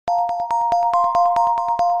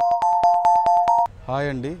Hi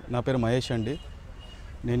అండి, నా పేరు మహేష్ అండి.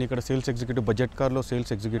 నేను ఇక్కడ సేల్స్ ఎగ్జిక్యూటివ్, బడ్జెట్ కార్లో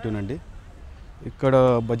సేల్స్ ఎగ్జిక్యూటివ్ అండి. ఇక్కడ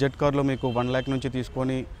బడ్జెట్ కార్లో మీకు 1 lakh నుంచి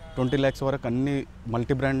తీసుకొని 20 lakhs వరకు అన్ని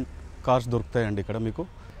మల్టీ బ్రాండ్ కార్స్ దొరుకుతాయండి. ఇక్కడ మీకు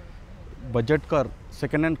budget car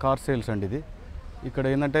second hand car sales అండి. ఇది ఇక్కడ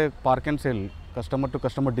ఏంటంటే park and sale, customer to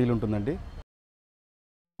customer deal ఉంటుందండి.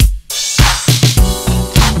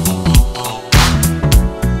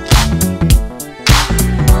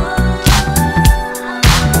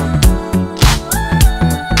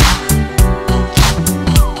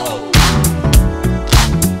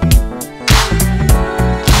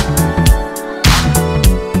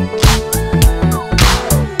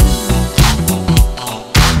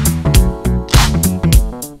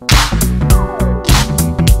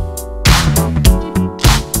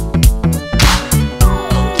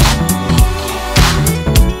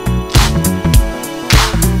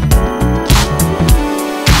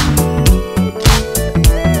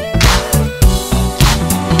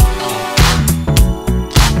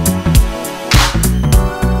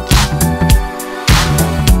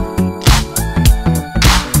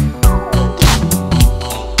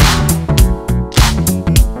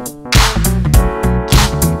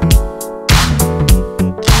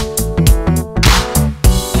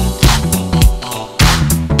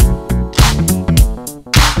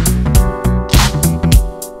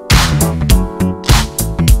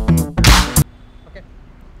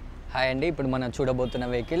 హాయ్ అండి, ఇప్పుడు మనం చూడబోతున్న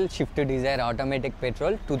vehicle Swift Dzire automatic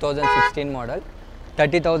petrol 2016 model.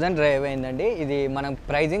 30,000 drive అయిందండి. ఇది మనం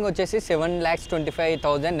ప్రైజింగ్ వచ్చేసి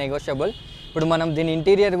 7,25,000 నెగోషియబుల్. ఇప్పుడు మనం దీని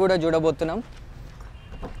ఇంటీరియర్ కూడా చూడబోతున్నాం.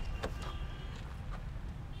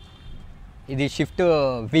 ఇది స్విఫ్ట్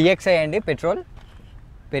VXI అండి,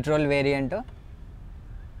 పెట్రోల్ వేరియంట్.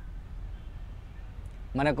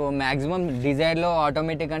 మనకు మ్యాక్సిమం డిజైర్లో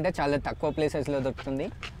ఆటోమేటిక్ అంటే చాలా తక్కువ ప్లేసెస్లో దొరుకుతుంది.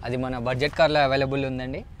 అది మన బడ్జెట్ కార్లో అవైలబుల్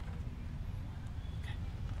ఉందండి.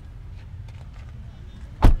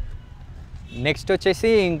 నెక్స్ట్ వచ్చేసి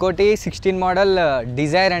ఇంకోటి 16 మోడల్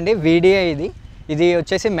డిజైర్ అండి, VDI. ఇది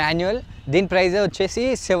వచ్చేసి మాన్యువల్. దీని ప్రైస్ వచ్చేసి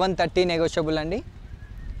 730 నెగోషియబుల్ అండి.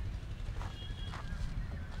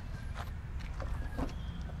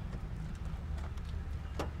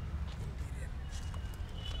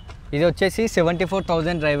 ఇది వచ్చేసి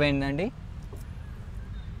 74,000 డ్రైవ్ అయిందండి.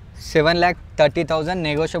 7,30,000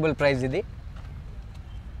 నెగోషియబుల్ ప్రైస్. ఇది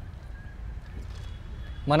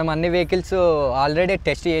మనం అన్ని వెహికల్స్ ఆల్రెడీ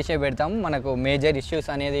టెస్ట్ చేసే పెడతాం. మనకు మేజర్ ఇష్యూస్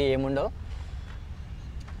అనేది ఏముండవు.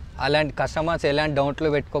 అలాంటి కస్టమర్స్ ఎలాంటి డౌట్లు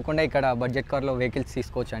పెట్టుకోకుండా ఇక్కడ బడ్జెట్ కార్లో వెహికల్స్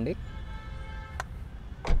తీసుకోవచ్చండి.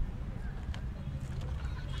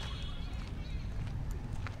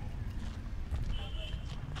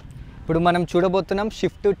 ఇప్పుడు మనం చూడబోతున్నాం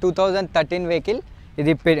స్విఫ్ట్ 2013 వెహికల్.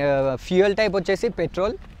 ఇది ఫ్యూయల్ టైప్ వచ్చేసి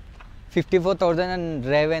పెట్రోల్. 54,000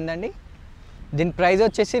 డ్రైవ్ అయిందండి. దీని ప్రైస్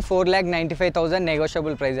వచ్చేసి 4,95,000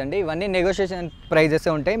 నెగోషియబుల్ ప్రైస్ అండి. ఇవన్నీ నెగోషియేషన్ ప్రైజెస్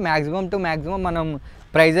ఉంటాయి. మ్యాక్సిమం టు మ్యాక్సిమం మనం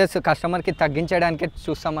ప్రైజెస్ కస్టమర్కి తగ్గించడానికే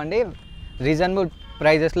చూస్తామండి. రీజనబుల్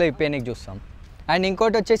ప్రైజెస్లో ఇప్పేయడానికి చూస్తాం. అండ్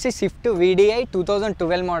ఇంకోటి వచ్చేసి స్విఫ్ట్ VDI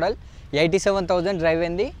 2012 మోడల్. 87,000 డ్రైవ్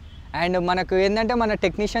అయింది. అండ్ మనకు ఏంటంటే మన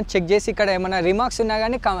టెక్నీషియన్ చెక్ చేసి ఇక్కడ ఏమైనా రిమార్క్స్ ఉన్నా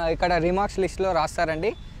కానీ ఇక్కడ రిమార్క్స్ లిస్ట్లో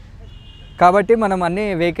రాస్తారండి. కాబట్టి మనం అన్ని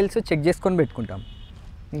వెహికల్స్ చెక్ చేసుకొని పెట్టుకుంటాం.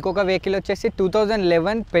 ఇంకొక వెహికల్ వచ్చేసి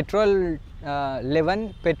 2011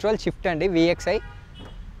 పెట్రోల్ స్విఫ్ట్ అండి, VXI.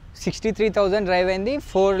 63,000 డ్రైవ్ అయింది.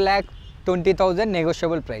 4,20,000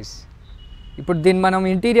 నెగోషియబుల్ ప్రైస్. ఇప్పుడు దీన్ని మనం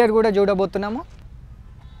ఇంటీరియర్ కూడా చూడబోతున్నాము.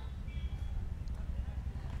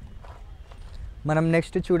 మనం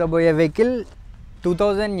నెక్స్ట్ చూడబోయే vehicle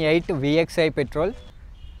 2008 VXI petrol.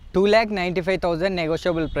 2,95,000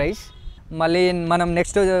 negotiable price. మళ్ళీ మనం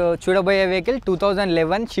నెక్స్ట్ చూడబోయే వెహికల్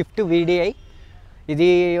 2011 స్విఫ్ట్ VDI. ఇది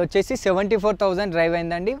వచ్చేసి 74,000 డ్రైవ్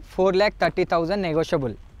అయిందండి. 4,30,000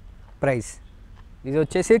 నెగోషియబుల్ ప్రైస్. ఇది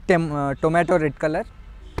వచ్చేసి tomato red colour.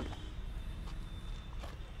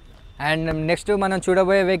 And next మనం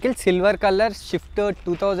చూడబోయే vehicle silver colour Swift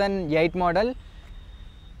 2008 model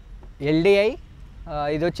LDI.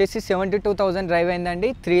 ఇది వచ్చేసి 72,000 డ్రైవ్ అయిందండి.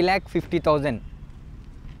 3,50,000.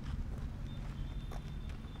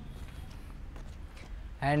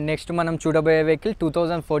 అండ్ నెక్స్ట్ మనం చూడబోయే వెహికల్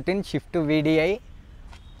 2014 స్విఫ్ట్ VDI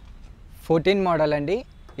 14 మోడల్ అండి.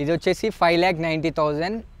 ఇది వచ్చేసి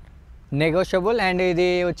 5,90,000 నెగోషియబుల్. అండ్ ఇది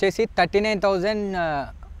వచ్చేసి 39,000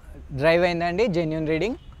 డ్రైవ్ అయిందండి, జెన్యూన్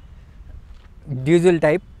రీడింగ్, డీజిల్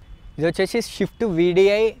టైప్. ఇది వచ్చేసి స్విఫ్ట్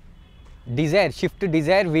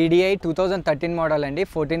డిజైర్ VDI 2013 మోడల్ అండి,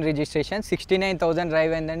 14 రిజిస్ట్రేషన్. 69,000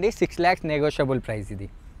 డ్రైవ్ అయిందండి. 6 lakhs నెగోషియబుల్ ప్రైస్ ఇది.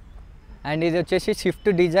 అండ్ ఇది వచ్చేసి స్విఫ్ట్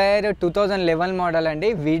డిజైర్ 2011 మోడల్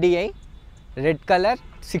అండి, VDI రెడ్ కలర్.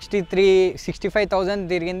 65,000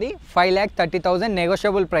 తిరిగింది. 5,30,000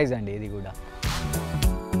 నెగోషియబుల్ ప్రైస్ అండి ఇది కూడా.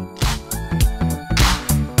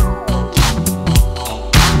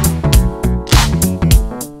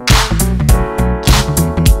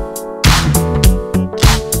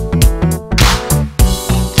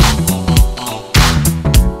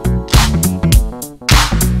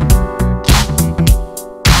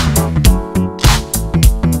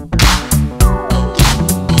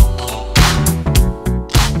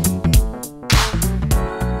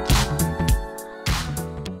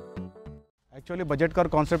 యాక్చువల్లీ బడ్జెట్ కార్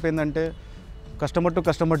కాన్సెప్ట్ ఏంటంటే కస్టమర్ టు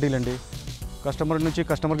కస్టమర్ డీల్ అండి. కస్టమర్ నుంచి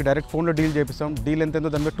కస్టమర్కి డైరెక్ట్ ఫోన్లో డీల్ చేపిస్తాం. డీల్ ఎంత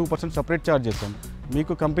దాని మీద 2% సపరేట్ ఛార్జ్ చేస్తాం.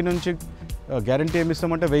 మీకు కంపెనీ నుంచి గ్యారంటీ ఏమి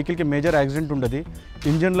ఇస్తామంటే వెహికల్కి మేజర్ యాక్సిడెంట్ ఉండదు,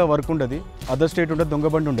 ఇంజన్లో వర్క్ ఉండదు, అదర్ స్టేట్ ఉండదు,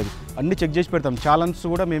 దొంగబండి ఉండదు, అన్నీ చెక్ చేసి పెడతాం. చాలన్స్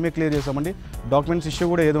కూడా మేమే క్లియర్ చేస్తామండి. డాక్యుమెంట్స్ ఇష్యూ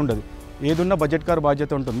కూడా ఏది ఉండదు. ఏదున్నా బడ్జెట్ కార్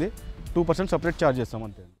బాధ్యత ఉంటుంది. 2% సపరేట్ ఛార్జ్ చేస్తాం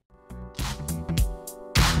అంతే.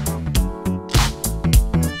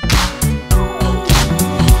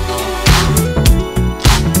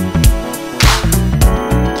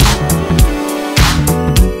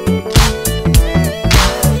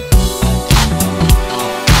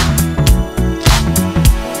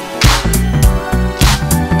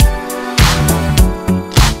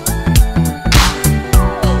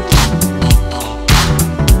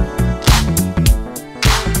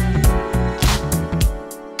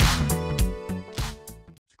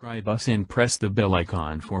 Subscribe us and press the bell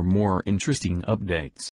icon for more interesting updates.